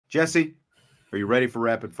Jesse, are you ready for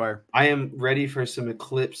rapid fire? I am ready for some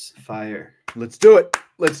eclipse fire. Let's do it.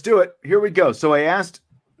 Let's do it. Here we go. So I asked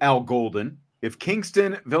Al Golden if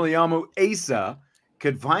Kyngstonn Viliama-Asa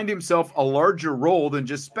could find himself a larger role than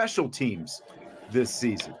just special teams this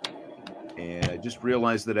season. And I just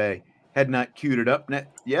realized that I had not queued it up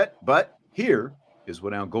yet, but here is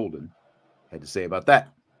what Al Golden had to say about that.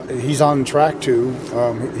 He's on track to.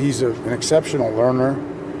 He's an exceptional learner.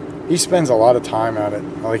 He spends a lot of time at it.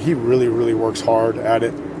 Like, he really, really works hard at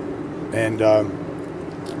it. And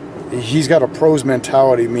he's got a pro's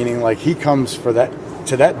mentality, meaning like he comes for that,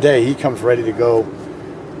 to that day, he comes ready to go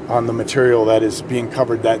on the material that is being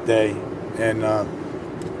covered that day. And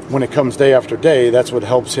when it comes day after day, that's what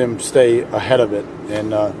helps him stay ahead of it.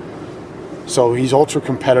 And so he's ultra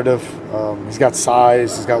competitive. He's got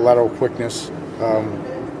size. He's got lateral quickness.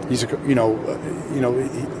 He's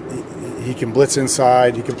he can blitz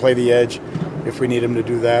inside. He can play the edge if we need him to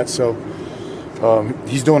do that. So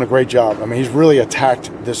he's doing a great job. I mean, he's really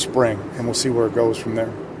attacked this spring, and we'll see where it goes from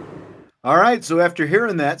there. All right, so after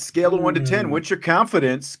hearing that, scale of 1 to 10, what's your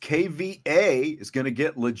confidence KVA is going to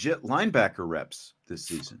get legit linebacker reps this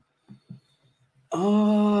season?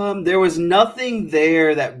 There was nothing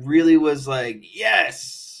there that really was like,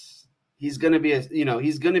 yes, he's going to be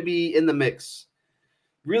he's going to be in the mix.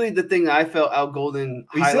 Really, the thing I felt Al Golden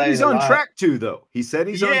highlighted. He said he's on track to, though. He said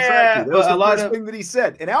he's on track to. That was the first thing that he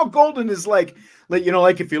said. And Al Golden is like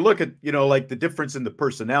if you look at, like the difference in the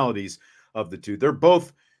personalities of the two, they're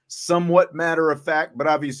both somewhat matter of fact, but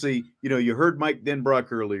obviously, you heard Mike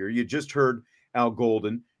Denbrock earlier. You just heard Al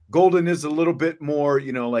Golden. Golden is a little bit more,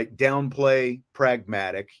 like downplay,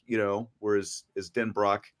 pragmatic, whereas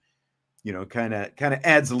Denbrock, kind of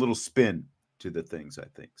adds a little spin to the things, I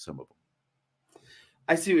think, some of them.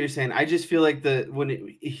 I see what you're saying. I just feel like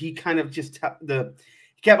he kind of just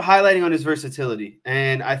he kept highlighting on his versatility,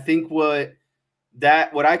 and I think what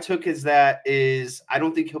I took is I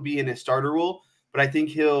don't think he'll be in a starter role, but I think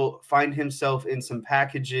he'll find himself in some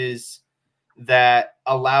packages that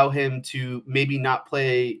allow him to maybe not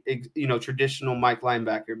play traditional Mike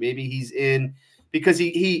linebacker. Maybe he's in because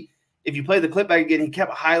he if you play the clip back again, he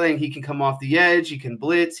kept highlighting he can come off the edge, he can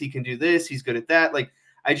blitz, he can do this, he's good at that. Like,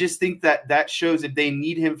 I just think that shows if they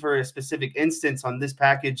need him for a specific instance on this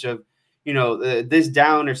package of, this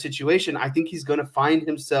down or situation, I think he's going to find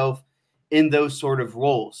himself in those sort of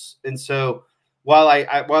roles. And so while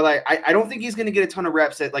I don't think he's going to get a ton of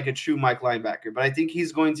reps at like a true Mike linebacker, but I think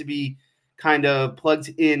he's going to be kind of plugged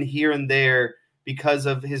in here and there because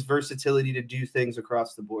of his versatility to do things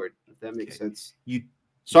across the board, if that makes sense.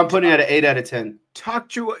 So I'm putting it at an 8 out of 10.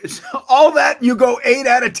 All that, you go 8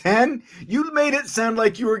 out of 10? You made it sound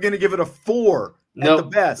like you were going to give it a 4 at the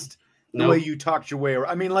best. The way you talked your way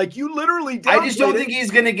around. I mean, like, you literally downplayed I just don't think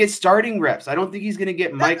he's going to get starting reps. I don't think he's going to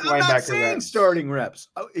get Mike linebacker reps. I'm not saying starting reps.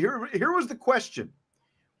 Here was the question.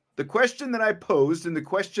 The question that I posed and the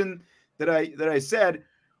question that I said,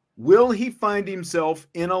 will he find himself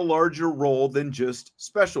in a larger role than just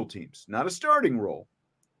special teams? Not a starting role,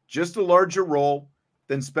 just a larger role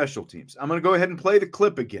than special teams. I'm going to go ahead and play the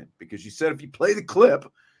clip again because you said if you play the clip.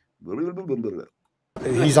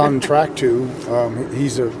 He's on track to.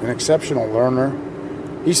 He's an exceptional learner.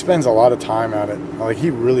 He spends a lot of time at it. Like, he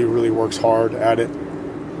really, really works hard at it.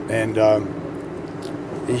 And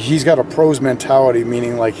he's got a pro's mentality,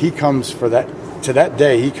 meaning like he comes for that, to that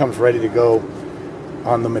day, he comes ready to go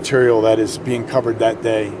on the material that is being covered that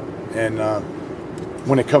day. And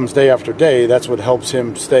when it comes day after day, that's what helps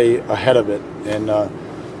him stay ahead of it. And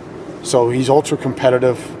so he's ultra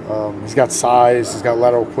competitive. He's got size. He's got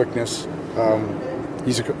lateral quickness.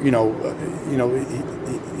 He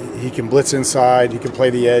can blitz inside. He can play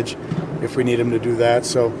the edge if we need him to do that.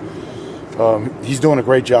 So he's doing a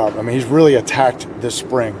great job. I mean, he's really attacked this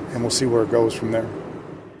spring, and we'll see where it goes from there.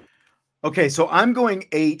 Okay, so I'm going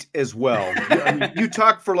 8 as well. You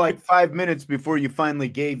talked for like 5 minutes before you finally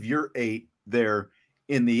gave your 8 there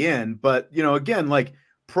in the end. But, again, like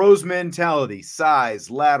pros mentality, size,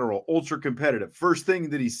 lateral, ultra competitive. First thing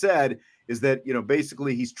that he said is that,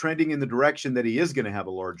 basically he's trending in the direction that he is going to have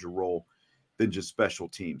a larger role than just special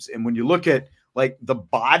teams. And when you look at like the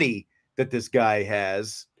body that this guy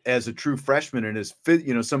has as a true freshman and his,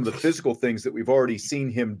 some of the physical things that we've already seen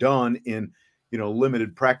him done in,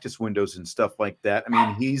 limited practice windows and stuff like that.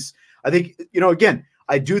 I mean, again,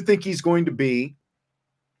 I do think he's going to be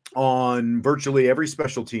on virtually every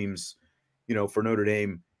special teams, for Notre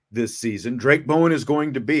Dame this season. Drake Bowen is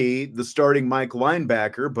going to be the starting Mike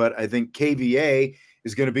linebacker, but I think KVA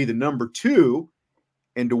is going to be the number 2.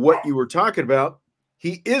 And to what you were talking about,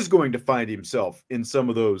 he is going to find himself in some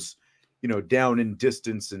of those, down in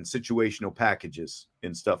distance and situational packages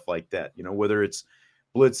and stuff like that. Whether it's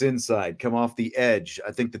blitz inside, come off the edge.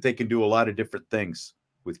 I think that they can do a lot of different things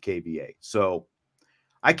with KVA. So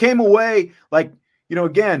I came away like,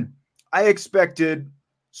 again, I expected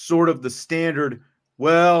sort of the standard,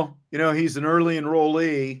 well, he's an early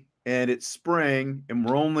enrollee and it's spring and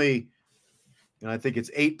we're only, I think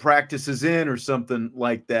it's 8 practices in or something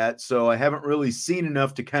like that. So I haven't really seen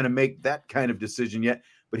enough to kind of make that kind of decision yet.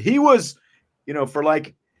 But he was,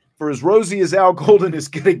 for as rosy as Al Golden is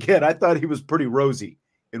going to get, I thought he was pretty rosy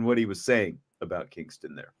in what he was saying about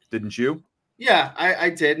Kyngstonn there. Didn't you? Yeah, I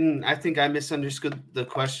did. And I think I misunderstood the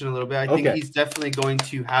question a little bit. I think he's definitely going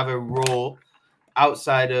to have a role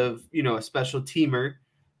outside of, a special teamer.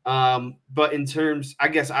 But in terms, I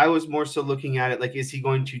guess I was more so looking at it like, is he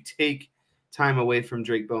going to take time away from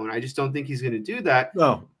Drake Bowen? I just don't think he's going to do that.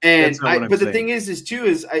 No, and but the thing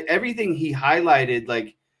is everything he highlighted,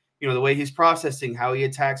 like, the way he's processing, how he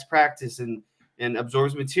attacks practice and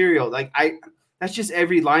absorbs material. Like that's just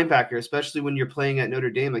every linebacker, especially when you're playing at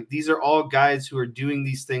Notre Dame. Like these are all guys who are doing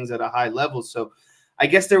these things at a high level. So I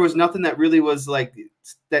guess there was nothing that really was like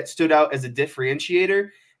that stood out as a differentiator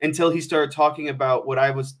until he started talking about what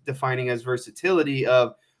I was defining as versatility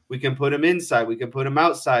of we can put him inside, we can put him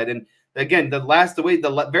outside. And again,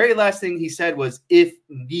 the very last thing he said was if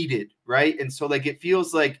needed, right? And so like it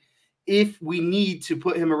feels like if we need to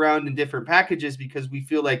put him around in different packages because we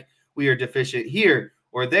feel like we are deficient here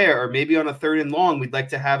or there, or maybe on a 3rd and long, we'd like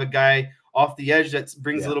to have a guy off the edge that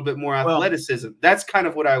brings a little bit more athleticism. That's kind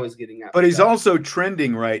of what I was getting at. But he's also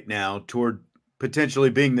trending right now toward potentially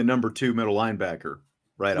being the number 2 middle linebacker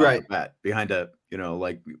right off the bat behind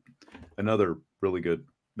another really good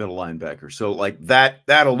middle linebacker. So like that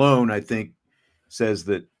alone, I think, says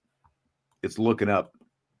that it's looking up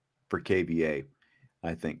for KVA.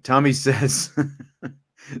 I think Tommy says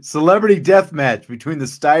celebrity death match between the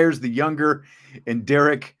Stiers, the younger, and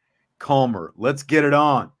Derek Calmer. Let's get it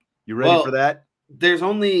on. You ready for that? There's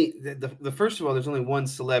only the first of all, there's only one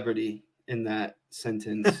celebrity in that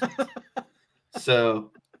sentence. So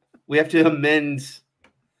we have to amend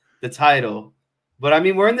the title. But I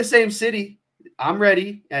mean, we're in the same city. I'm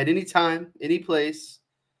ready at any time, any place.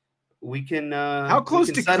 We can how close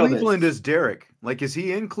to Cleveland is Derek? Like, is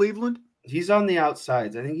he in Cleveland? He's on the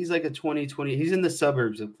outsides. I think he's like a 20. He's in the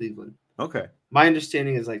suburbs of Cleveland. Okay. My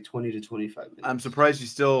understanding is like 20 to 25 minutes. I'm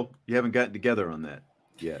surprised you haven't gotten together on that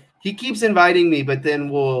yet. He keeps inviting me, but then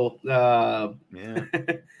we'll yeah,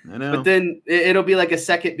 I know. But then it'll be like a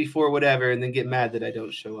second before whatever, and then get mad that I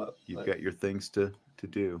don't show up. You've got your things to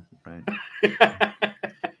do, right?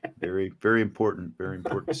 Very, very important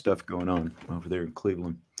stuff going on over there in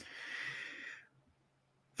Cleveland.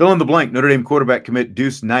 Fill in the blank. Notre Dame quarterback commit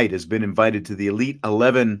Deuce Knight has been invited to the Elite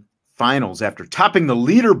 11 finals after topping the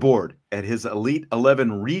leaderboard at his Elite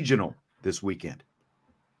 11 regional this weekend.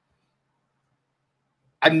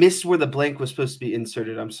 I missed where the blank was supposed to be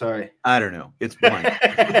inserted. I'm sorry. I don't know. It's blank.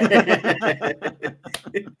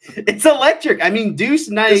 It's electric. I mean, Deuce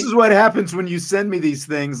Knight. This is what happens when you send me these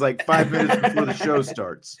things like 5 minutes before the show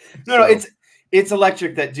starts. No, it's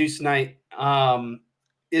electric that Deuce Knight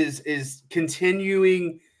is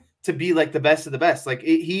continuing to be like the best of the best. Like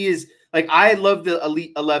he is like, I love the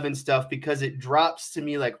Elite 11 stuff because it drops to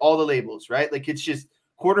me like all the labels, right? Like it's just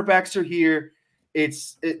quarterbacks are here.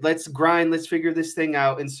 Let's grind, let's figure this thing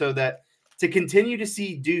out. And so that to continue to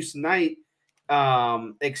see Deuce Knight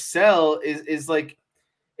excel is like,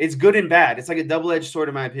 it's good and bad. It's like a double-edged sword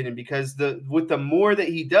in my opinion, because with the more that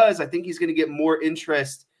he does, I think he's going to get more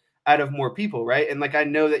interest out of more people, right? And like I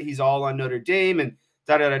know that he's all on Notre Dame and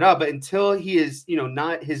but until he is,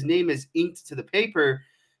 not his name is inked to the paper,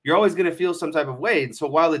 you're always going to feel some type of way. And so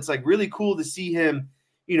while it's like really cool to see him,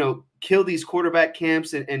 kill these quarterback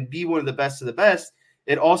camps and be one of the best,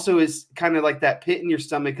 it also is kind of like that pit in your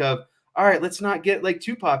stomach of, all right, let's not get like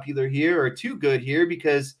too popular here or too good here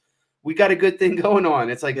because we got a good thing going on.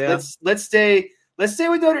 It's like, let's stay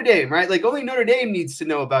with Notre Dame, right? Like only Notre Dame needs to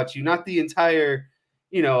know about you, not the entire,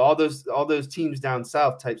 all those teams down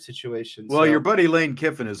south type situations. Well, your buddy Lane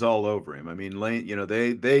Kiffin is all over him. I mean, Lane,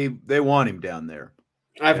 they want him down there.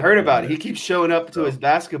 I've heard about it. He keeps showing up to his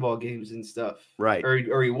basketball games and stuff. Right.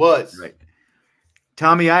 Or he was. Right.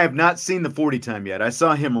 Tommy, I have not seen the 40 time yet. I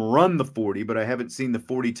saw him run the 40, but I haven't seen the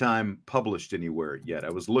 40 time published anywhere yet. I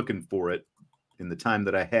was looking for it in the time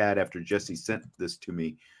that I had after Jesse sent this to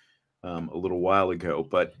me a little while ago.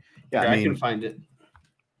 But yeah, I can find it.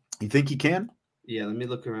 You think you can? Yeah, let me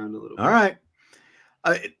look around a little bit. All right.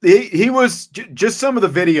 He was just some of the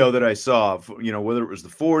video that I saw, whether it was the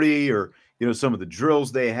 40 or, some of the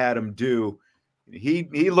drills they had him do.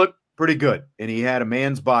 He looked pretty good, and he had a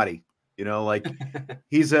man's body You know, like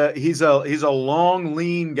he's a long,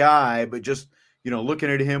 lean guy, but just, you know, looking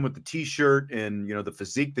at him with the t-shirt and, you know, the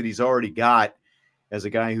physique that he's already got as a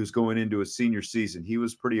guy who's going into his senior season, he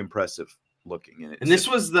was pretty impressive looking in it. And this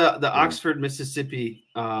was the Oxford, Mississippi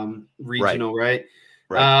regional, right?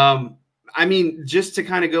 I mean, just to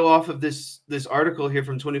kind of go off of this article here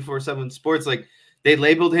from 24/7 Sports, like they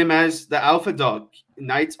labeled him as the alpha dog.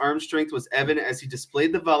 Knight's arm strength was evident as he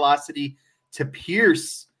displayed the velocity to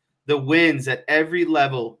pierce the winds at every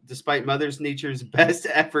level, despite Mother Nature's best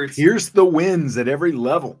efforts. Pierce the winds at every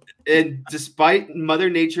level. And despite Mother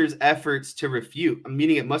Nature's efforts to refute,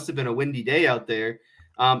 meaning it must have been a windy day out there.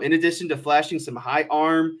 In addition to flashing some high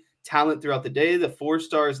arm talent throughout the day, the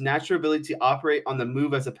 4-star's natural ability to operate on the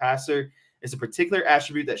move as a passer is a particular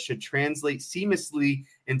attribute that should translate seamlessly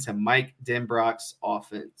into Mike Denbrock's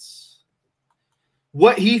offense.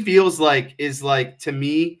 What he feels like is like, to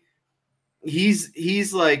me, he's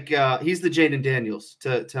the Jaden Daniels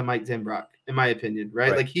to Mike Denbrock, in my opinion,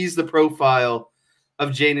 right? Like he's the profile of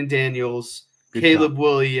Jaden Daniels, Caleb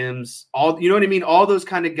Williams, all, you know what I mean? All those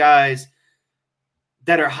kind of guys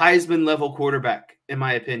that are Heisman level quarterback, in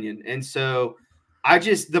my opinion. And so I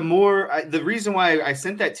just, the reason why I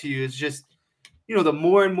sent that to you is just, you know, the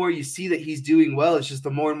more and more you see that he's doing well, it's just the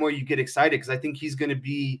more and more you get excited, because I think he's going to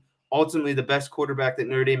be ultimately the best quarterback that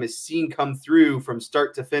Notre Dame has seen come through from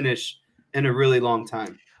start to finish in a really long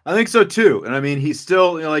time. I think so too. And I mean, he's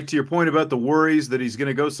still, you know, like to your point about the worries that he's going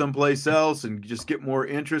to go someplace else and just get more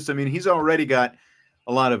interest. I mean, he's already got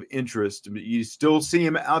a lot of interest. I mean, you still see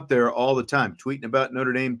him out there all the time, tweeting about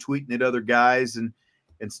Notre Dame, tweeting at other guys and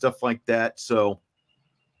stuff like that. So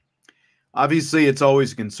obviously it's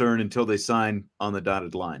always a concern until they sign on the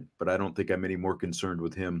dotted line, but I don't think I'm any more concerned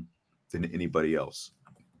with him than anybody else.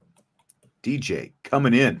 DJ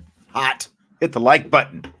coming in hot. Hit the like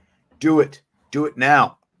button. Do it. Do it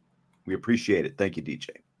now. We appreciate it. Thank you, DJ.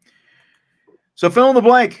 So fill in the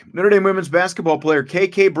blank. Notre Dame women's basketball player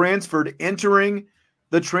KK Bransford entering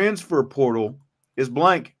the transfer portal is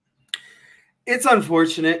blank. It's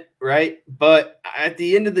unfortunate, right? But at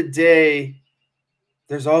the end of the day,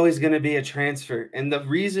 there's always going to be a transfer. And the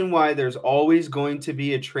reason why there's always going to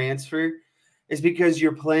be a transfer is because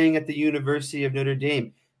you're playing at the University of Notre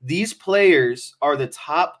Dame. These players are the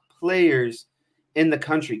top players in the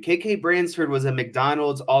country. KK Bransford was a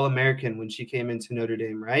McDonald's All-American when she came into Notre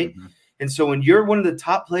Dame, right? Mm-hmm. And so when you're one of the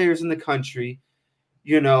top players in the country,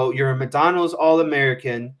 you know, you're a McDonald's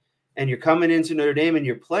All-American and you're coming into Notre Dame and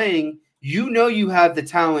you're playing, you know you have the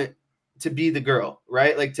talent to be the girl,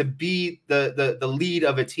 right? Like to be the lead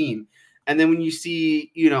of a team. And then when you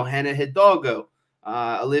see, you know, Hannah Hidalgo,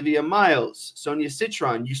 Olivia Miles, Sonia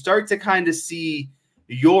Citron, you start to kind of see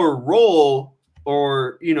your role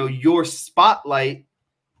or, you know, your spotlight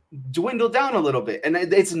dwindle down a little bit. And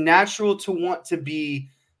it's natural to want to be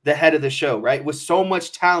the head of the show, right? With so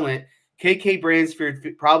much talent, KK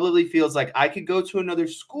Bransford probably feels like I could go to another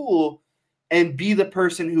school and be the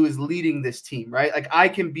person who is leading this team, right? Like I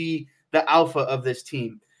can be the alpha of this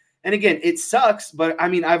team. And again, it sucks, but I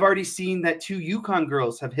mean, I've already seen that 2 UConn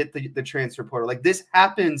girls have hit the transfer portal. Like this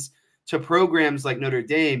happens to programs like Notre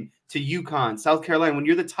Dame, to UConn, South Carolina. When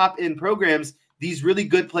you're the top end programs, these really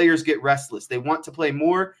good players get restless. They want to play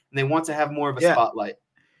more and they want to have more of a spotlight.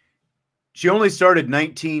 She only started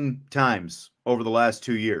 19 times over the last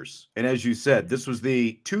 2 years. And as you said, this was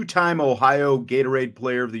the 2-time Ohio Gatorade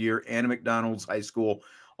Player of the Year, Anna McDonald's High School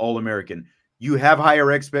All-American. You have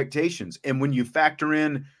higher expectations. And when you factor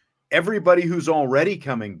in everybody who's already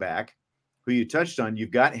coming back, who you touched on,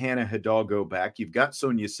 you've got Hannah Hidalgo back. You've got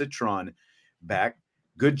Sonia Citron back.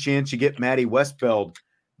 Good chance you get Maddie Westfeld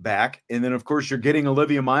back. And then, of course, you're getting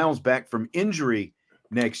Olivia Miles back from injury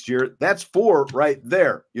next year. That's 4 right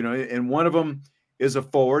there, you know, and one of them is a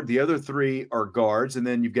forward. The other 3 are guards. And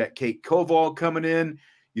then you've got Kate Koval coming in.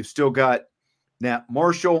 You've still got Nat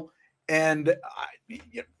Marshall. And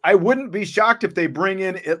I wouldn't be shocked if they bring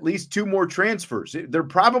in at least 2 more transfers. They're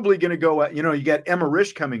probably going to go, you know, you got Emma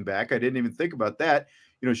Risch coming back. I didn't even think about that.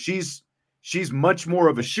 You know, she's much more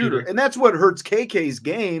of a shooter. And that's what hurts KK's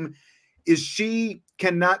game is she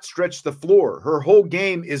cannot stretch the floor. Her whole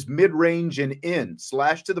game is mid-range and in,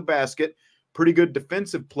 slash to the basket, pretty good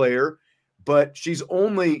defensive player, but she's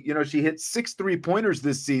only, you know, she hit 6 3-pointers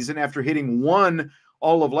this season after hitting 1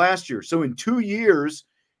 all of last year. So in 2 years,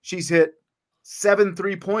 she's hit 7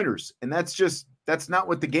 3-pointers. And that's not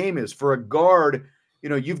what the game is. For a guard, you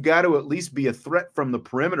know, you've got to at least be a threat from the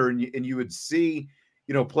perimeter, and you would see,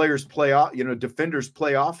 you know, players play off, you know, defenders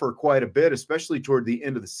play off her quite a bit, especially toward the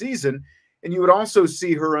end of the season. And you would also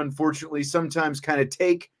see her, unfortunately, sometimes kind of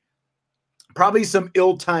take probably some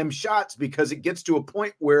ill-timed shots because it gets to a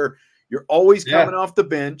point where You're always coming off the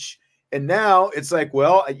bench. And now it's like,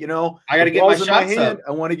 well, you know, I got to get my shots up.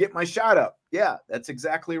 I want to get my shot up. Yeah, that's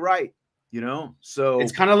exactly right. You know, so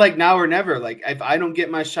it's kind of like now or never. Like if I don't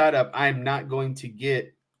get my shot up, I'm not going to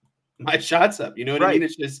get my shots up. You know what I mean?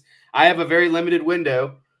 It's just, I have a very limited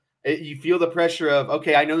window. You feel the pressure of,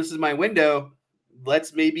 okay, I know this is my window.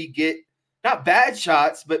 Let's maybe get not bad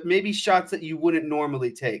shots, but maybe shots that you wouldn't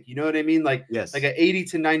normally take. You know what I mean? Like, like an 80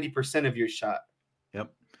 to 90% of your shot.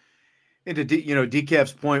 Yep. And to,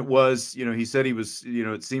 Decaf's point was, he said he was,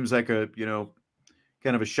 it seems like a,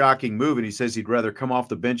 kind of a shocking move. And he says he'd rather come off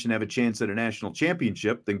the bench and have a chance at a national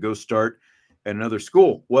championship than go start at another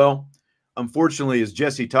school. Well, unfortunately, as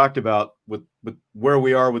Jesse talked about with where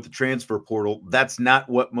we are with the transfer portal, that's not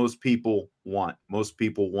what most people want. Most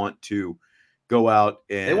people want to go out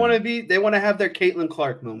and they want to have their Caitlin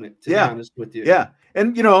Clark moment, to be honest with you. Yeah.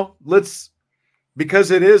 And, because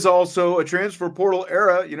it is also a transfer portal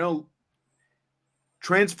era,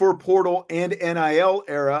 transfer portal and NIL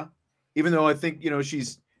era, even though I think,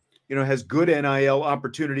 she's, has good NIL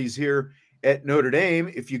opportunities here at Notre Dame.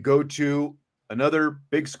 If you go to another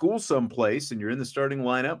big school someplace and you're in the starting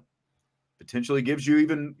lineup, potentially gives you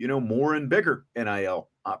even, more and bigger NIL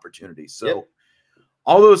opportunities. So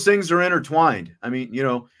all those things are intertwined. I mean,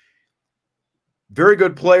 very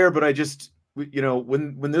good player, but I just,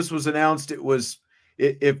 when this was announced, it was,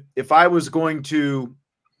 if I was going to,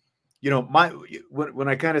 when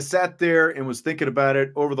I kind of sat there and was thinking about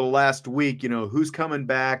it over the last week, who's coming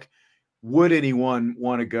back? Would anyone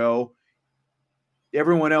want to go?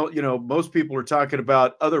 Everyone else, most people are talking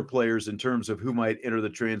about other players in terms of who might enter the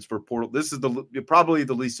transfer portal. This is probably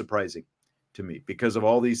the least surprising to me because of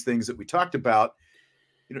all these things that we talked about.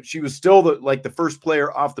 She was still the first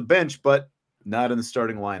player off the bench, but not in the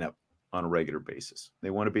starting lineup on a regular basis. They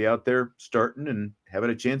want to be out there starting and having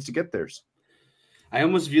a chance to get theirs. I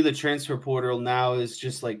almost view the transfer portal now as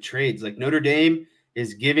just like trades. Like Notre Dame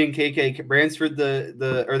is giving KK Bransford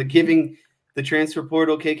giving the transfer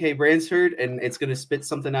portal KK Bransford, and it's going to spit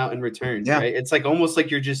something out in return. Yeah. Right? It's like almost like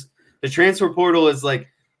the transfer portal is like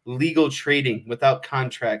legal trading without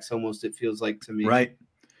contracts. Almost it feels like to me. Right.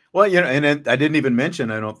 Well, and I didn't even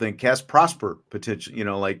mention, I don't think, Cass Prosper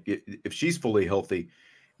potential, like if she's fully healthy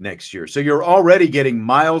next year. So you're already getting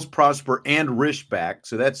Miles, Prosper, and Rish back.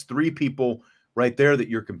 So that's three people right there that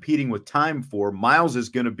you're competing with time for. Miles is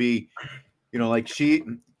going to be, everyone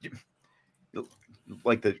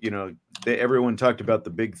talked about the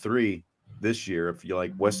big three this year. If you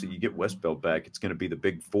like you get Westbelt back, it's going to be the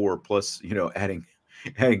big four plus, adding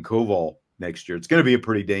Koval next year. It's going to be a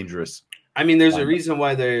pretty dangerous. I mean, there's a reason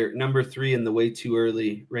why they're number 3 in the way too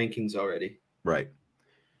early rankings already. Right.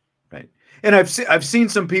 Right. And I've seen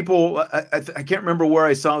some people, I can't remember where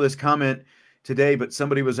I saw this comment today, but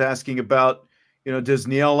somebody was asking about, does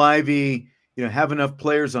Niele Ivey, have enough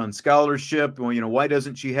players on scholarship? Well, why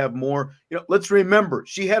doesn't she have more? Let's remember,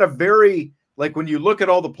 she had a very, when you look at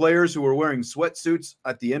all the players who were wearing sweatsuits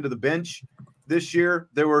at the end of the bench this year,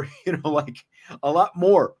 there were, a lot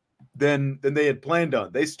more than they had planned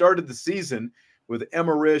on. They started the season with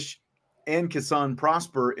Emma Rish and Kyngstonn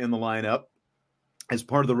Prosper in the lineup as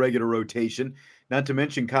part of the regular rotation, not to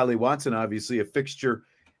mention Kylie Watson, obviously a fixture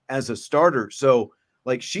as a starter. So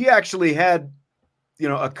she actually had,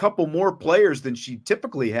 a couple more players than she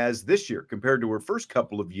typically has this year compared to her first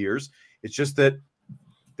couple of years. It's just that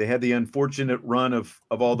they had the unfortunate run of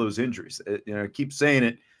all those injuries. I keep saying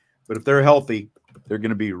it, but if they're healthy, they're going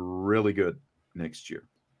to be really good next year.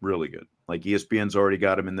 Really good. ESPN's already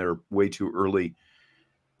got them in their way too early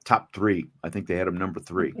top 3. I think they had them number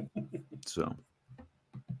 3. So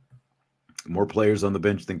more players on the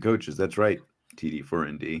bench than coaches. That's right.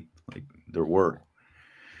 TD4ND. There were.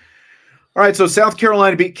 All right, so South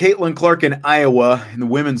Carolina beat Caitlin Clark in Iowa in the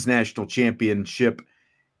women's national championship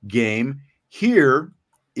game. Here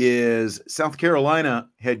is South Carolina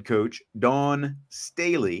head coach Dawn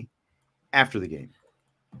Staley after the game.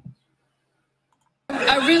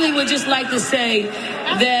 I really would just like to say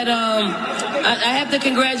that I have to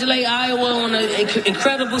congratulate Iowa on an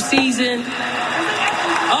incredible season.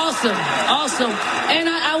 Awesome. And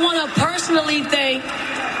I want to personally thank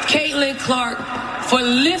Caitlin Clark for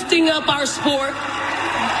lifting up our sport.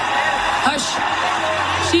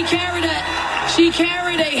 She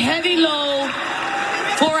carried a heavy load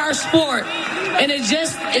for our sport. And it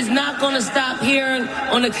just is not going to stop here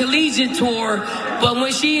on the collegiate tour. But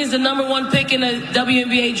when she is the number 1 pick in the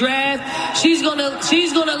WNBA draft, she's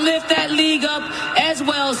gonna lift that league up as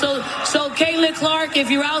well. So Caitlin Clark, if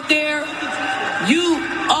you're out there, you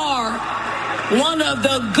are one of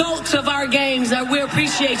the GOATs of our games. We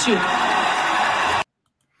appreciate you.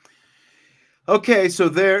 Okay, so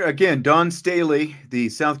there again, Dawn Staley, the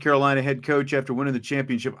South Carolina head coach after winning the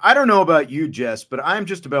championship. I don't know about you, Jess, but I'm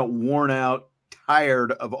just about worn out,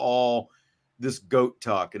 tired of all this goat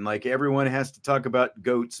talk, and like everyone has to talk about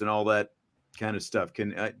goats and all that kind of stuff.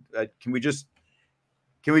 Can we just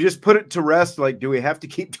put it to rest? Like, do we have to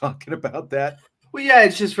keep talking about that? Well, yeah,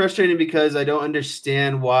 it's just frustrating because I don't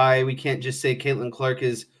understand why we can't just say Caitlin Clark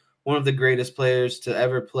is one of the greatest players to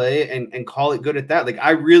ever play and call it good at that. Like,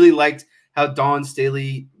 I really liked how Dawn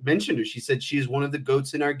Staley mentioned her. She said she's one of the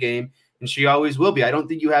GOATs in our game, and she always will be. I don't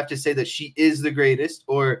think you have to say that she is the greatest,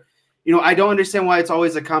 or, I don't understand why it's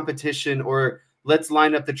always a competition, or let's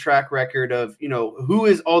line up the track record of, who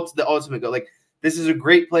is the ultimate GOAT. Like, this is a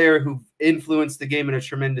great player who influenced the game in a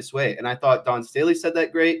tremendous way. And I thought Dawn Staley said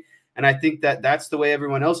that great. And I think that that's the way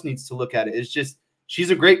everyone else needs to look at it. It's just,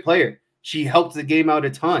 she's a great player. She helped the game out a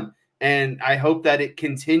ton. And I hope that it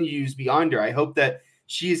continues beyond her. I hope that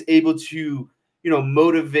she is able to,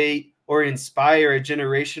 motivate or inspire a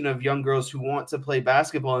generation of young girls who want to play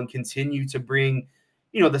basketball and continue to bring,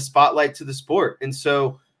 the spotlight to the sport. And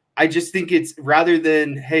so I just think it's, rather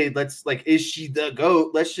than, hey, let's is she the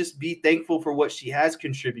GOAT? Let's just be thankful for what she has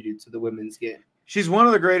contributed to the women's game. She's one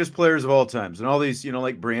of the greatest players of all times. And all these,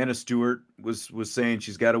 like Brianna Stewart was saying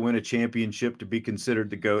she's got to win a championship to be considered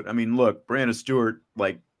the GOAT. I mean, look, Brianna Stewart,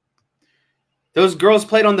 those girls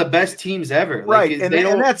played on the best teams ever. Right.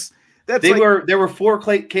 That's there were 4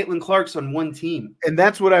 Caitlin Clarks on one team. And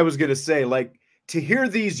that's what I was going to say. Like, to hear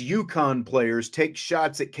these UConn players take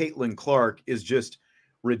shots at Caitlin Clark is just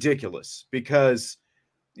ridiculous because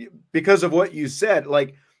of what you said.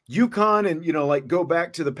 Like, UConn and, go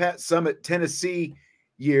back to the Pat Summitt, Tennessee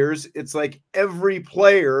years. It's like every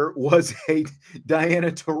player was a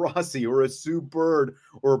Diana Taurasi or a Sue Bird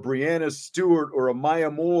or a Brianna Stewart or a Maya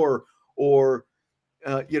Moore or,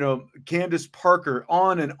 Candace Parker,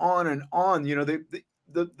 on and on and on.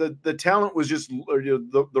 The talent was just,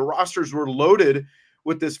 the rosters were loaded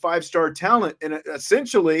with this 5-star talent. And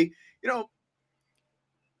essentially,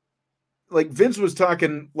 like Vince was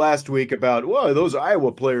talking last week about, well, those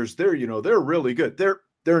Iowa players, they're really good.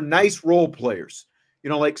 They're nice role players.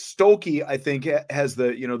 Like Stokey, I think, has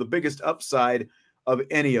the biggest upside of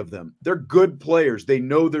any of them. They're good players. They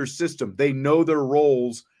know their system. They know their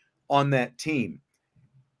roles on that team.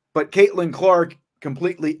 But Caitlin Clark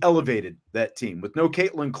completely elevated that team. With no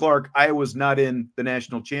Caitlin Clark, Iowa's not in the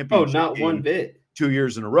national championship. Oh, not one bit. 2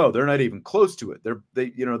 years in a row. They're not even close to it.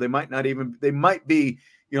 They might be,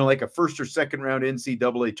 like a first or second round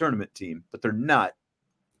NCAA tournament team, but they're not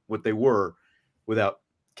what they were without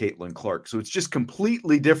Caitlin Clark. So it's just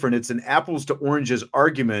completely different. It's an apples to oranges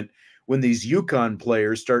argument when these UConn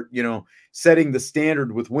players start, setting the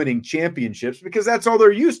standard with winning championships, because that's all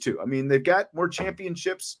they're used to. I mean, they've got more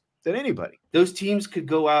championships than anybody. Those teams could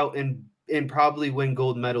go out and probably win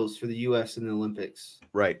gold medals for the U.S. in the Olympics.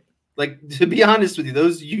 Right. Like, to be honest with you,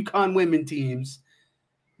 those UConn women teams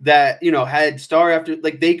that, had star after,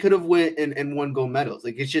 they could have went and won gold medals.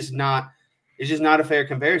 Like, it's just not a fair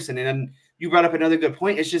comparison. And you brought up another good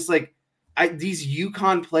point. It's just these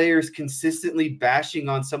UConn players consistently bashing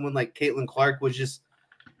on someone like Caitlin Clark was just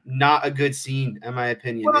not a good scene, in my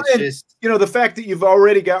opinion. Well, it's just, the fact that you've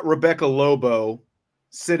already got Rebecca Lobo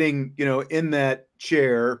sitting, in that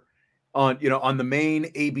chair on the main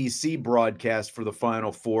ABC broadcast for the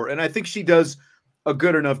Final Four. And I think she does a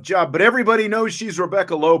good enough job, but everybody knows she's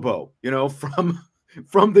Rebecca Lobo, from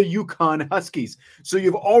the UConn Huskies. So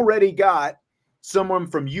you've already got someone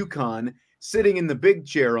from UConn sitting in the big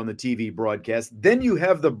chair on the TV broadcast. Then you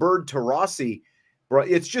have the Bird Taurasi.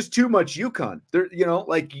 It's just too much UConn. There,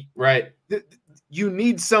 right. You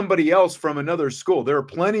need somebody else from another school. There are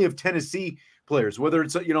plenty of Tennessee players, whether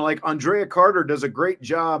it's, like Andrea Carter does a great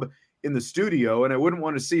job in the studio, and I wouldn't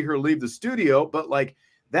want to see her leave the studio, but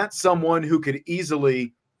that's someone who could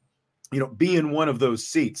easily, be in one of those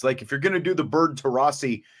seats. Like, if you're going to do the Bird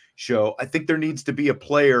Taurasi show, I think there needs to be a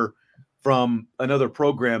player from another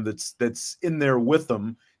program that's in there with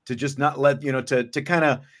them to just not let, to kind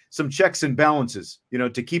of some checks and balances,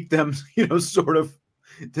 to keep them, sort of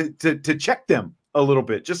to check them a little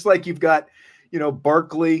bit, just like you've got,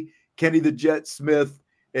 Barkley, Kenny the Jet Smith,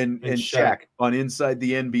 and Shaq on Inside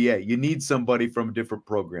the NBA. You need somebody from a different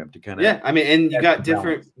program to kind of. Yeah, I mean, and you got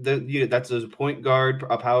different. That's a point guard,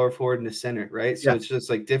 a power forward, and a center, right? So it's just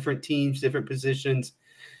different teams, different positions,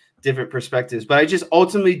 different perspectives. But I just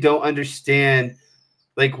ultimately don't understand,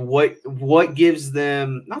 what gives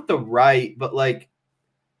them not the right, but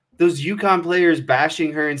those UConn players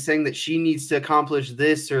bashing her and saying that she needs to accomplish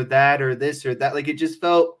this or that or this or that.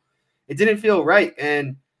 It didn't feel right.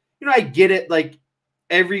 And I get it.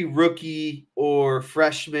 every rookie or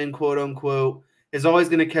freshman, quote unquote, is always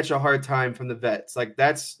going to catch a hard time from the vets. Like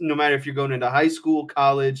that's no matter if you're going into high school,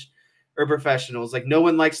 college, or professionals. Like no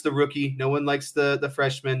one likes the rookie, no one likes the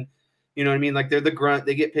freshman. You know what I mean? Like they're the grunt,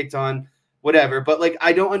 they get picked on, whatever. But like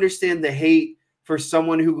I don't understand the hate for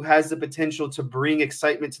someone who has the potential to bring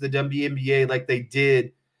excitement to the WNBA like they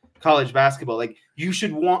did college basketball. Like you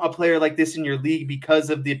should want a player like this in your league because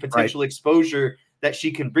of the potential exposure that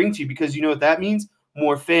she can bring to you. Because you know what that means?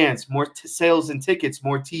 More fans, more sales and tickets,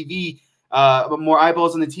 more TV, more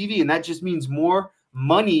eyeballs on the TV. And that just means more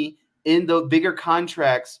money in the bigger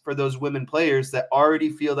contracts for those women players that already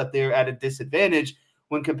feel that they're at a disadvantage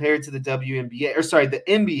when compared to the WNBA, or sorry, the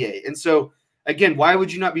NBA. And so, again, why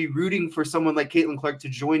would you not be rooting for someone like Caitlin Clark to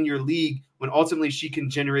join your league when ultimately she can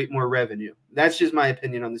generate more revenue? That's just my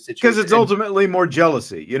opinion on the situation. Because it's ultimately more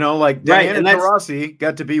jealousy, you know, like Diana Taurasi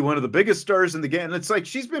got to be one of the biggest stars in the game. And it's like,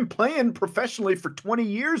 she's been playing professionally for 20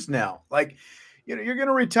 years now. Like, you know, you're going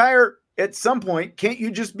to retire at some point. Can't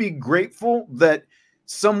you just be grateful that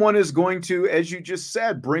someone is going to, as you just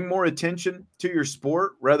said, bring more attention to your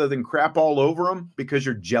sport rather than crap all over them because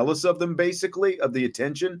you're jealous of them, basically, of the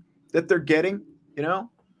attention that they're getting, you know?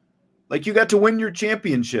 Like you got to win your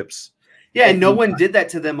championships. Yeah, and no one did that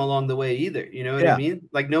to them along the way either. You know what I mean?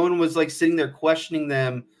 Like no one was like sitting there questioning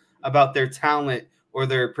them about their talent or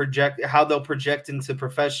their how they'll project into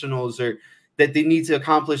professionals, or that they need to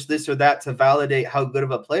accomplish this or that to validate how good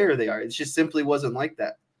of a player they are. It just simply wasn't like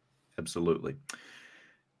that. Absolutely.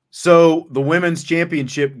 So the women's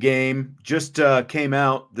championship game just came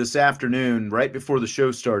out this afternoon, right before the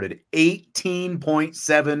show started.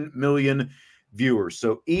 18.7 million viewers.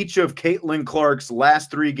 So each of Caitlin Clark's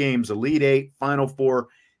last 3 games, Elite Eight, Final Four,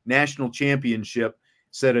 National Championship,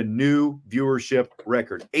 set a new viewership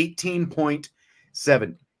record.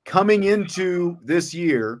 18.7. Coming into this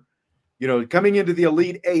year, you know, coming into the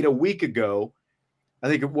Elite Eight a week ago, I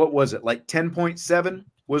think, what was it, like 10.7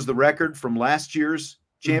 was the record from last year's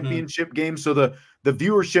championship game. So the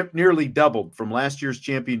viewership nearly doubled from last year's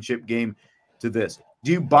championship game to this.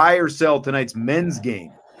 Do you buy or sell tonight's men's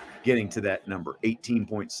game getting to that number,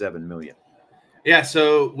 18.7 million? Yeah,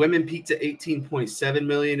 so women peaked at 18.7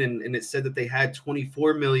 million, and it said that they had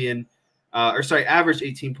 24 million, averaged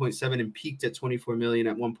 18.7 and peaked at 24 million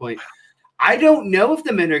at one point. I don't know if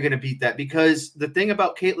the men are going to beat that, because the thing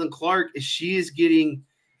about Caitlin Clark is she is getting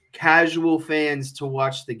casual fans to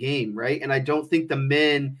watch the game, right? And I don't think the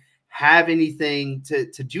men have anything to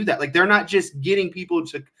do that. Like they're not just getting people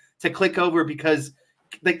to click over because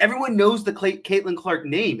like everyone knows the Caitlin Clark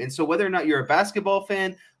name. And so whether or not you're a basketball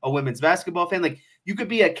fan, a women's basketball fan, like you could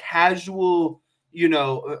be a casual, you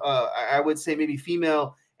know, I would say maybe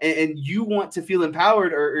female, and you want to feel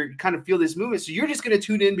empowered or kind of feel this movement. So you're just going to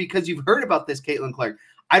tune in because you've heard about this Caitlin Clark.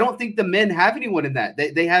 I don't think the men have anyone in that.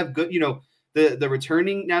 They have good, you know, the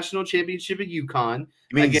returning national championship at UConn.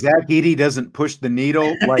 You mean Zach Edey doesn't push the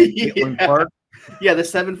needle like Caitlin Clark? Yeah, the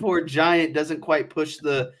 7'4" giant doesn't quite push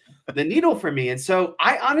the needle for me. And so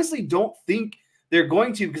I honestly don't think they're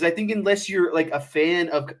going to, because I think unless you're like a fan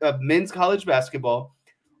of men's college basketball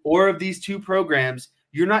or of these two programs,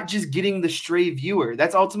 you're not just getting the stray viewer.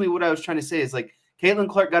 That's ultimately what I was trying to say, is like Caitlin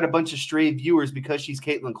Clark got a bunch of stray viewers because she's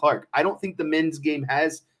Caitlin Clark. I don't think the men's game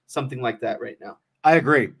has something like that right now. I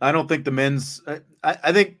agree. I don't think the men's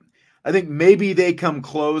I think maybe they come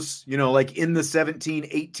close, you know, like in the 17,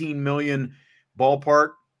 18 million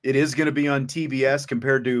ballpark. It is going to be on TBS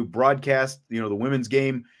compared to broadcast. You know, the women's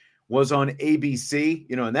game was on ABC,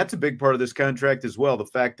 you know, and that's a big part of this contract as well. The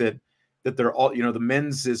fact that they're all, you know, the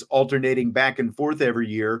men's is alternating back and forth every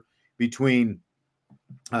year between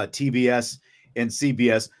TBS and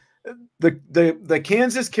CBS. The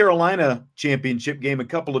Kansas Carolina championship game a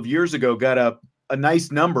couple of years ago got a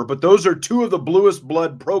nice number, but those are two of the bluest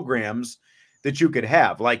blood programs that you could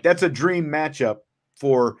have. Like that's a dream matchup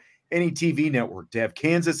for any TV network to have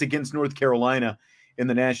Kansas against North Carolina in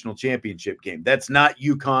the national championship game. That's not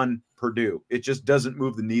UConn Purdue. It just doesn't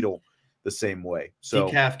move the needle the same way. So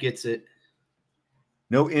Decaf gets it.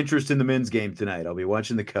 No interest in the men's game tonight. I'll be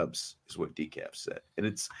watching the Cubs, is what Decaf said. And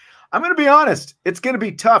I'm going to be honest, it's going to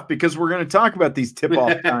be tough because we're going to talk about these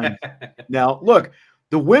tip-off times. Now, look,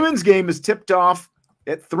 the women's game is tipped off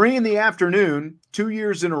at 3 in the afternoon, 2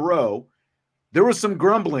 years in a row. There was some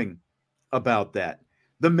grumbling about that.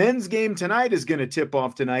 The men's game tonight is going to tip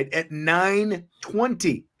off tonight at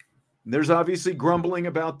 9:20. There's obviously grumbling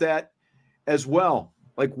about that as well.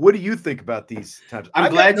 Like, what do you think about these times?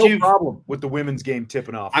 I'm glad no problem with the women's game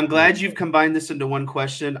tipping off. I'm glad you've combined this into one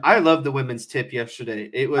question. I love the women's tip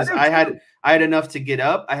yesterday. It was I had enough to get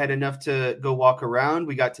up. I had enough to go walk around.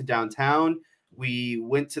 We got to downtown. We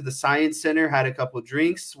went to the Science Center, had a couple of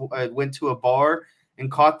drinks, went to a bar,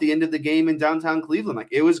 and caught the end of the game in downtown Cleveland. Like,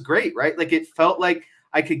 it was great, right? Like, it felt like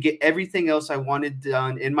I could get everything else I wanted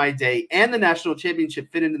done in my day, and the national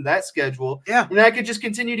championship fit into that schedule. Yeah. And I could just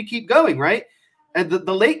continue to keep going, right? And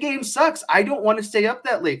the late game sucks. I don't want to stay up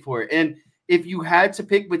that late for it. And if you had to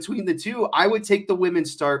pick between the two, I would take the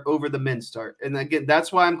women's start over the men's start. And again,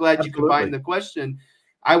 that's why I'm glad Absolutely. you combined the question.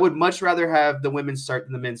 I would much rather have the women's start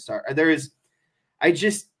than the men's start. I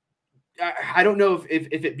don't know if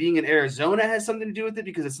it being in Arizona has something to do with it,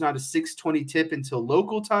 because it's not a 6:20 tip until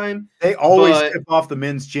local time. They always tip off the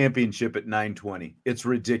men's championship at 9:20. It's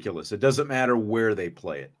ridiculous. It doesn't matter where they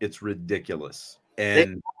play it. It's ridiculous.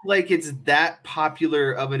 And like, it's that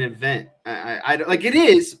popular of an event. I don't, like, it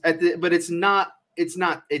is but it's not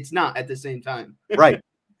at the same time. Right.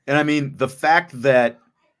 And I mean, the fact that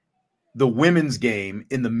the women's game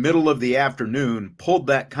in the middle of the afternoon pulled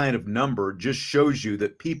that kind of number just shows you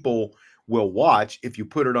that people will watch if you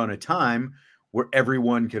put it on a time where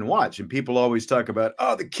everyone can watch. And people always talk about,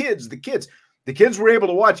 oh, the kids were able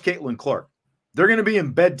to watch Caitlin Clark. They're going to be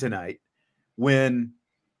in bed tonight when,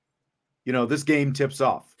 this game tips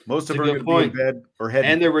off. Most of them are going to be in bed or heading.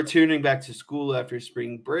 And they're returning back to school after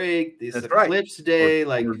spring break. This That's Eclipse right. Day.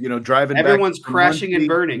 Or, driving everyone's back crashing and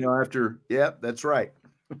burning. Yeah, that's right.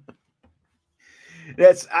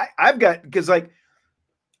 I've got, because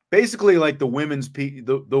basically the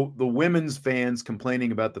women's fans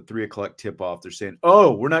complaining about the 3:00 tip off. They're saying,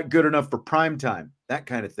 oh, we're not good enough for prime time, that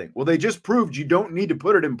kind of thing. Well, they just proved you don't need to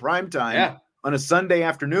put it in prime time on a Sunday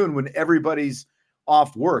afternoon when everybody's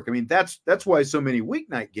off work. I mean, that's why so many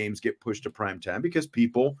weeknight games get pushed to prime time, because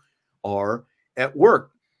people are at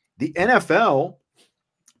work. The NFL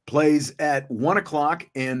plays at 1:00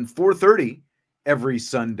 and 4:30 every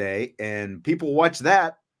Sunday, and people watch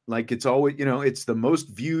that like it's always, it's the most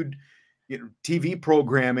viewed TV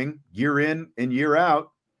programming year in and year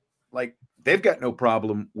out. Like, they've got no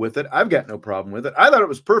problem with it. I've got no problem with it. I thought it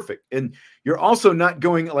was perfect. And you're also not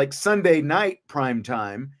going, like, Sunday night prime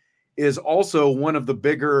time is also one of the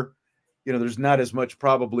bigger, there's not as much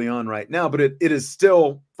probably on right now, but it is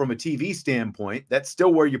still, from a TV standpoint, that's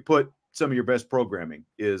still where you put some of your best programming,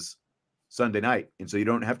 is Sunday night. And so you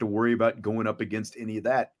don't have to worry about going up against any of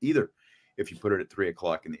that either if you put it at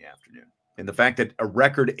 3:00 in the afternoon. And the fact that a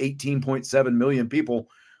record 18.7 million people,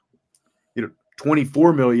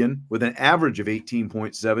 24 million with an average of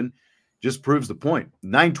 18.7 just proves the point.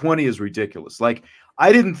 9:20 is ridiculous. Like,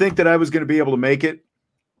 I didn't think that I was going to be able to make it.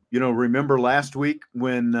 Remember last week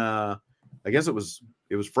when I guess it was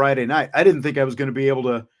Friday night. I didn't think I was going to be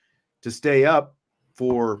able to stay up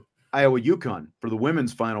for Iowa-UConn for the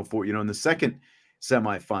women's Final Four, in the second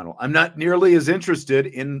semifinal. I'm not nearly as interested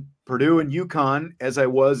in Purdue and UConn as I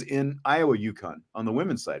was in Iowa-UConn on the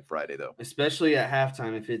women's side Friday, though. Especially at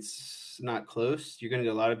halftime. If it's not close, you're going to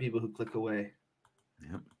get a lot of people who click away.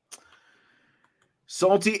 Yep.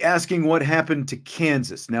 Salty asking what happened to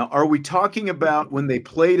Kansas. Now, are we talking about when they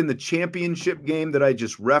played in the championship game that I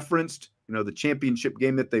just referenced? The championship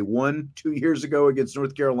game that they won 2 years ago against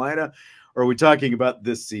North Carolina? Or are we talking about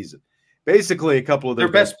this season? Basically, a couple of their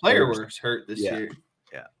best player was hurt this year.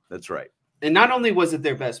 Yeah, that's right. And not only was it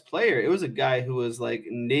their best player, it was a guy who was like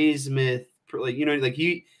Naismith.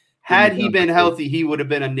 Had he been healthy, he would have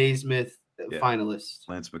been a Naismith finalist.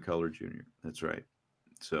 Lance McCullers Jr. That's right.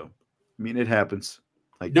 So, I mean, it happens.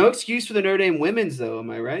 No excuse for the Notre Dame women's, though. Am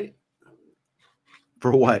I right?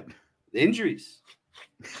 For what? Injuries.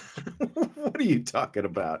 What are you talking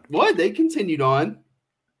about? What? They continued on.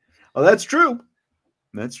 Oh, that's true.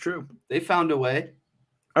 That's true. They found a way.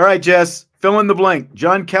 All right, Jess, fill in the blank.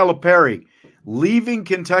 John Calipari leaving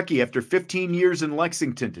Kentucky after 15 years in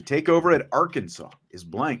Lexington to take over at Arkansas is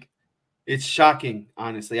blank. It's shocking,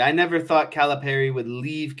 honestly. I never thought Calipari would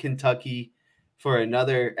leave Kentucky for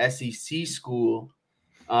another SEC school.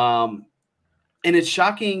 And it's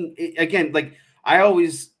shocking. Again, like, I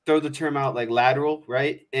always throw the term out, like, lateral,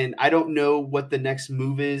 right? And I don't know what the next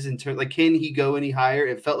move is in terms, like, can he go any higher?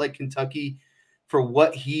 It felt like Kentucky, for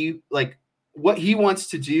what he wants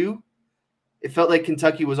to do, it felt like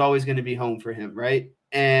Kentucky was always going to be home for him, right?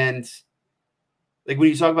 And like, when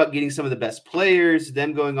you talk about getting some of the best players,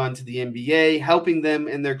 them going on to the NBA, helping them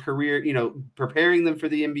in their career, preparing them for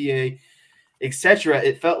the NBA, etc.,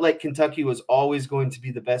 it felt like Kentucky was always going to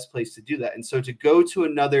be the best place to do that. And so to go to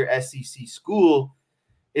another SEC school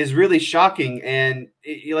is really shocking. And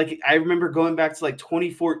I remember going back to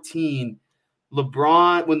 2014, when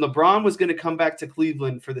LeBron was going to come back to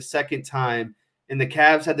Cleveland for the second time, and the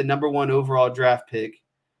Cavs had the #1 overall draft pick,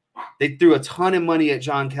 they threw a ton of money at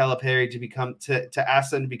John Calipari to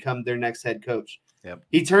ask them to become their next head coach. Yep.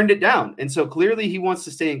 He turned it down. And so clearly he wants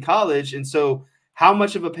to stay in college. And so how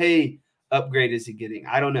much of a pay upgrade is he getting?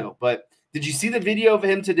 I don't know. But did you see the video of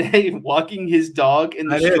him today walking his dog in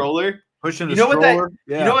the stroller? Pushing the stroller.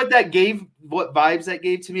 You know what that gave, what vibes that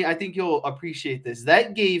gave to me? I think you'll appreciate this.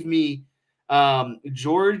 That gave me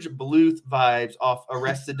George Bluth vibes off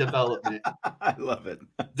Arrested Development. I love it.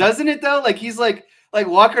 Doesn't it though? Like he's like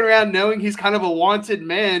walking around knowing he's kind of a wanted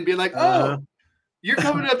man, being like, oh, you're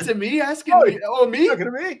coming up to me asking me, me? Talking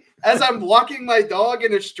to me? As I'm walking my dog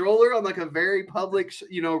in a stroller on like a very public,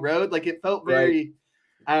 road. Like it felt very,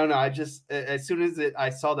 I don't know. I just, as soon as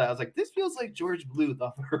I saw that, I was like, this feels like George Bluth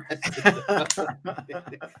off of Arrested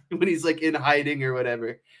when he's like in hiding or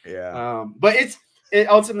whatever. Yeah. But it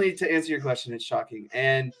ultimately, to answer your question, it's shocking.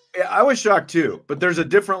 And yeah, I was shocked too, but there's a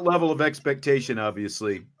different level of expectation,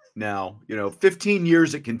 obviously. Now, 15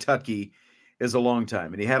 years at Kentucky is a long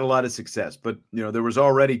time, and he had a lot of success. But there was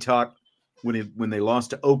already talk when they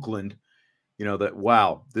lost to Oakland, that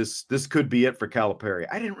wow, this could be it for Calipari.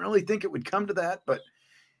 I didn't really think it would come to that, but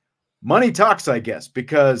money talks, I guess,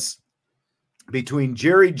 because between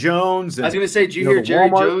Jerry Jones and I was going to say, did you hear Jerry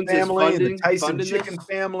Walmart Jones family is and the Tyson Chicken this?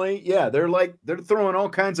 family? Yeah, they're throwing all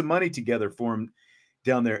kinds of money together for him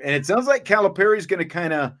down there, and it sounds like Calipari is going to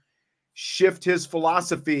kind of shift his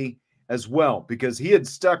philosophy as well, because he had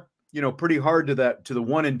stuck pretty hard to the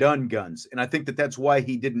one and done guns, and I think that's why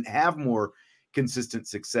he didn't have more consistent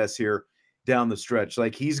success here down the stretch.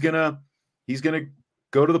 Like he's gonna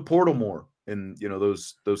go to the portal more, and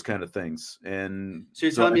those kind of things. And so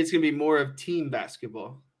you're telling me it's gonna be more of team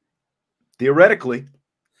basketball, theoretically,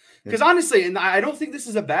 because honestly, and I don't think this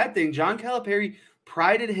is a bad thing. John Calipari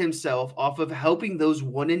prided himself off of helping those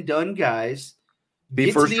one and done guys be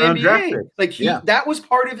get first to the round NBA. draft pick. Like that was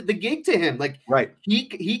part of the gig to him. Like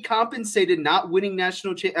he compensated not winning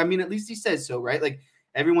national I mean, at least he says so, right? Like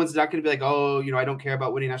everyone's not going to be like, oh, I don't care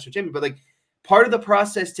about winning national champion, but like part of the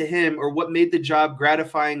process to him, or what made the job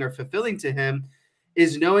gratifying or fulfilling to him,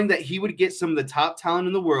 is knowing that he would get some of the top talent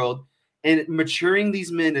in the world and maturing these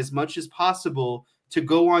men as much as possible to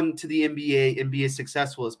go on to the NBA and be as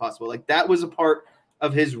successful as possible. Like that was a part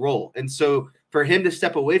of his role. And so for him to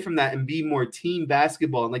step away from that and be more team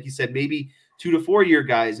basketball, and like you said, maybe 2 to 4 year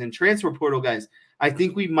guys and transfer portal guys, I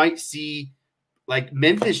think we might see like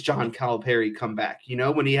Memphis John Calipari come back,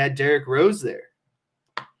 when he had Derrick Rose there.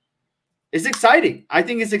 It's exciting. I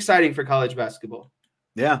think it's exciting for college basketball.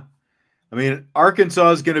 Yeah. I mean,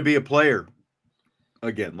 Arkansas is going to be a player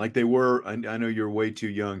again, like they were. I know you're way too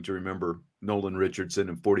young to remember Nolan Richardson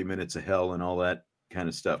and 40 Minutes of Hell and all that kind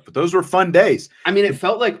of stuff, but those were fun days. I mean, it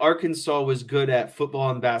felt like Arkansas was good at football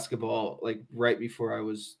and basketball like right before I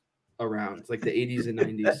was around, like the 80s and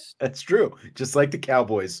 90s. That's true. Just like the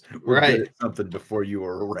Cowboys were right good at something before you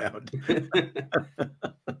were around.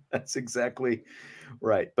 That's exactly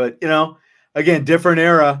right. But again, different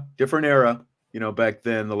era. Back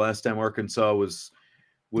then, the last time Arkansas was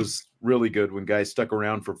really good, when guys stuck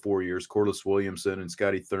around for 4 years, Corliss Williamson and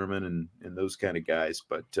Scotty Thurman and those kind of guys.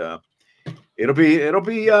 But it'll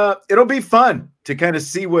be fun to kind of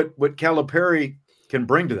see what Calipari can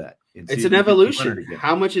bring to that. It's an evolution.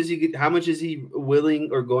 How much is he willing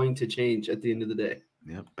or going to change at the end of the day?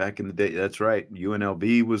 Yeah, back in the day, that's right.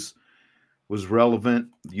 UNLV was relevant.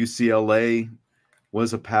 UCLA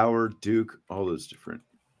was a power. Duke, all those different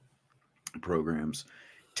programs.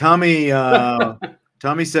 Tommy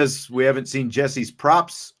says we haven't seen Jesse's prop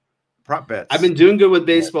bets. I've been doing good with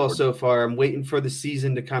baseball so far. I'm waiting for the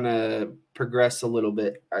season to kind of progress a little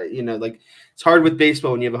bit. Like it's hard with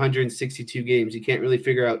baseball when you have 162 games. You can't really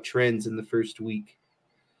figure out trends in the first week.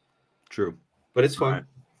 True. But it's fun. Right.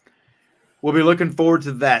 We'll be looking forward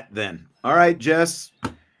to that then. All right, Jess.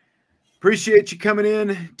 Appreciate you coming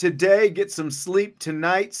in today. Get some sleep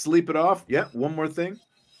tonight. Sleep it off. Yeah, one more thing.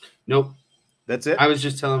 Nope. That's it? I was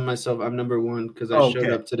just telling myself I'm number one because I showed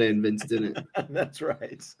up today and Vince didn't. That's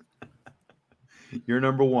right. You're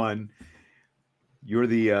number one. You're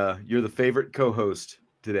the favorite co-host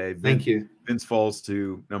today. Thank you. Vince falls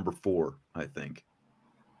to number 4, I think,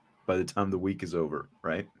 by the time the week is over,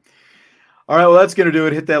 right? All right, well, that's going to do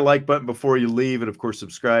it. Hit that like button before you leave. And, of course,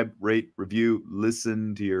 subscribe, rate, review,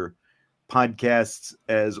 listen to your podcasts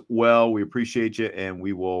as well. We appreciate you, and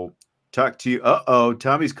we will talk to you.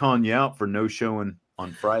 Tommy's calling you out for no showing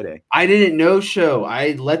on Friday. I didn't no-show.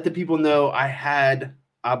 I let the people know I had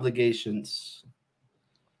obligations.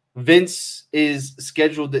 Vince is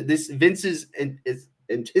scheduled. Vince is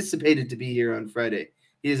anticipated to be here on Friday.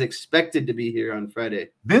 He is expected to be here on Friday.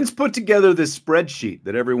 Vince put together this spreadsheet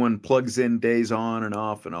that everyone plugs in days on and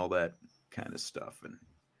off and all that kind of stuff. And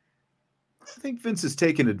I think Vince is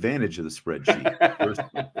taking advantage of the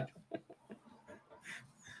spreadsheet.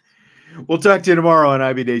 We'll talk to you tomorrow on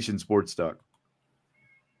IB Nation Sports Talk.